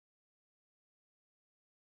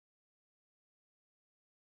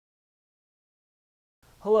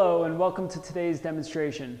Hello and welcome to today's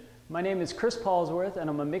demonstration. My name is Chris Paulsworth and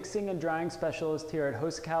I'm a mixing and drying specialist here at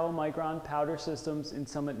Hosokawa Micron Powder Systems in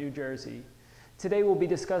Summit, New Jersey. Today we'll be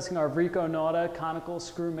discussing our Vrieco-Nauta Conical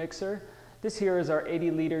Screw Mixer. This here is our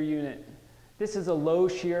 80-liter unit. This is a low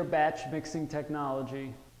shear batch mixing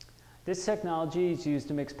technology. This technology is used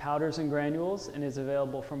to mix powders and granules and is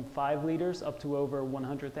available from 5 liters up to over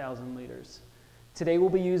 100,000 liters. Today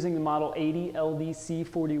we'll be using the model 80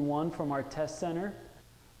 LDC41 from our test center.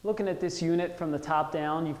 Looking at this unit from the top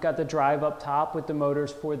down, you've got the drive up top with the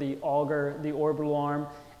motors for the auger, the orbital arm,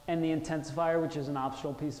 and the intensifier, which is an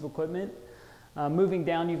optional piece of equipment. Moving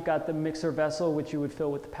down, you've got the mixer vessel, which you would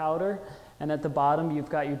fill with the powder. And at the bottom, you've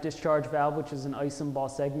got your discharge valve, which is an ISOM ball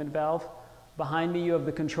segment valve. Behind me, you have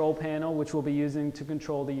the control panel, which we'll be using to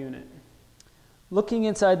control the unit. Looking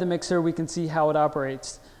inside the mixer, we can see how it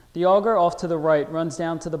operates. The auger off to the right runs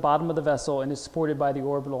down to the bottom of the vessel and is supported by the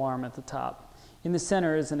orbital arm at the top. In the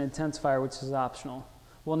center is an intensifier, which is optional.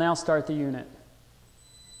 We'll now start the unit.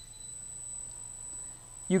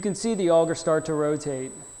 You can see the auger start to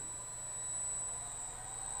rotate.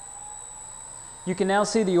 You can now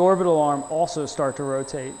see the orbital arm also start to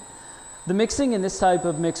rotate. The mixing in this type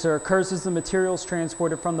of mixer occurs as the material is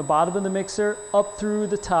transported from the bottom of the mixer up through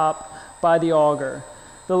the top by the auger.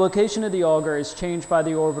 The location of the auger is changed by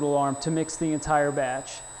the orbital arm to mix the entire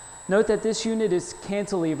batch. Note that this unit is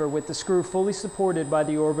cantilevered with the screw fully supported by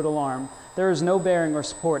the orbital arm. There is no bearing or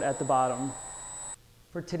support at the bottom.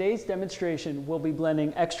 For today's demonstration, we'll be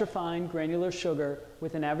blending extra fine granular sugar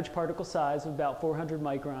with an average particle size of about 400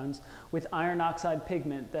 microns with iron oxide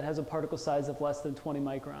pigment that has a particle size of less than 20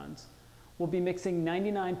 microns. We'll be mixing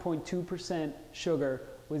 99.2% sugar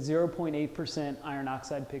with 0.8% iron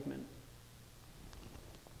oxide pigment.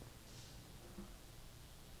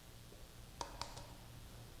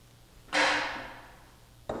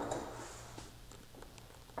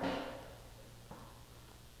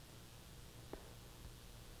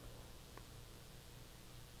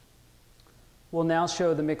 We'll now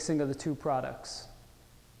show the mixing of the two products.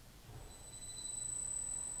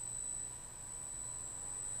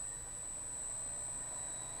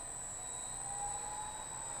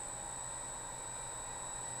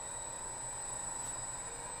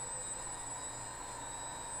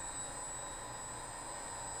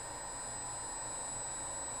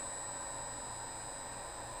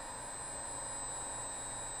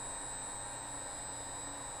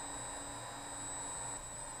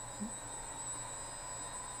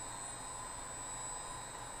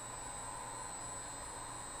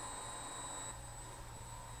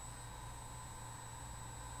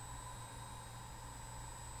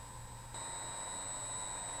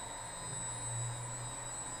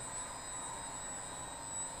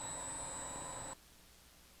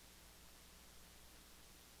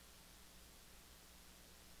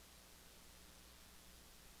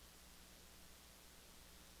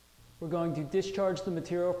 We're going to discharge the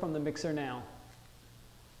material from the mixer now.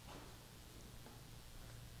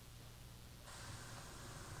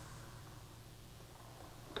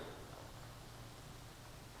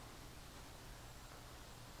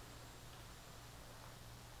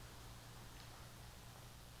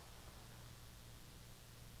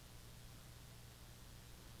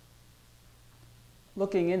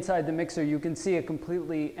 Looking inside the mixer, you can see it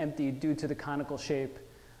completely empty due to the conical shape.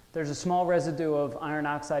 There's a small residue of iron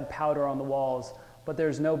oxide powder on the walls, but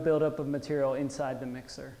there's no buildup of material inside the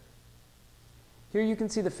mixer. Here you can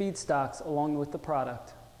see the feedstocks along with the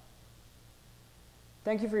product.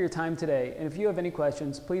 Thank you for your time today, and if you have any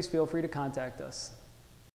questions, please feel free to contact us.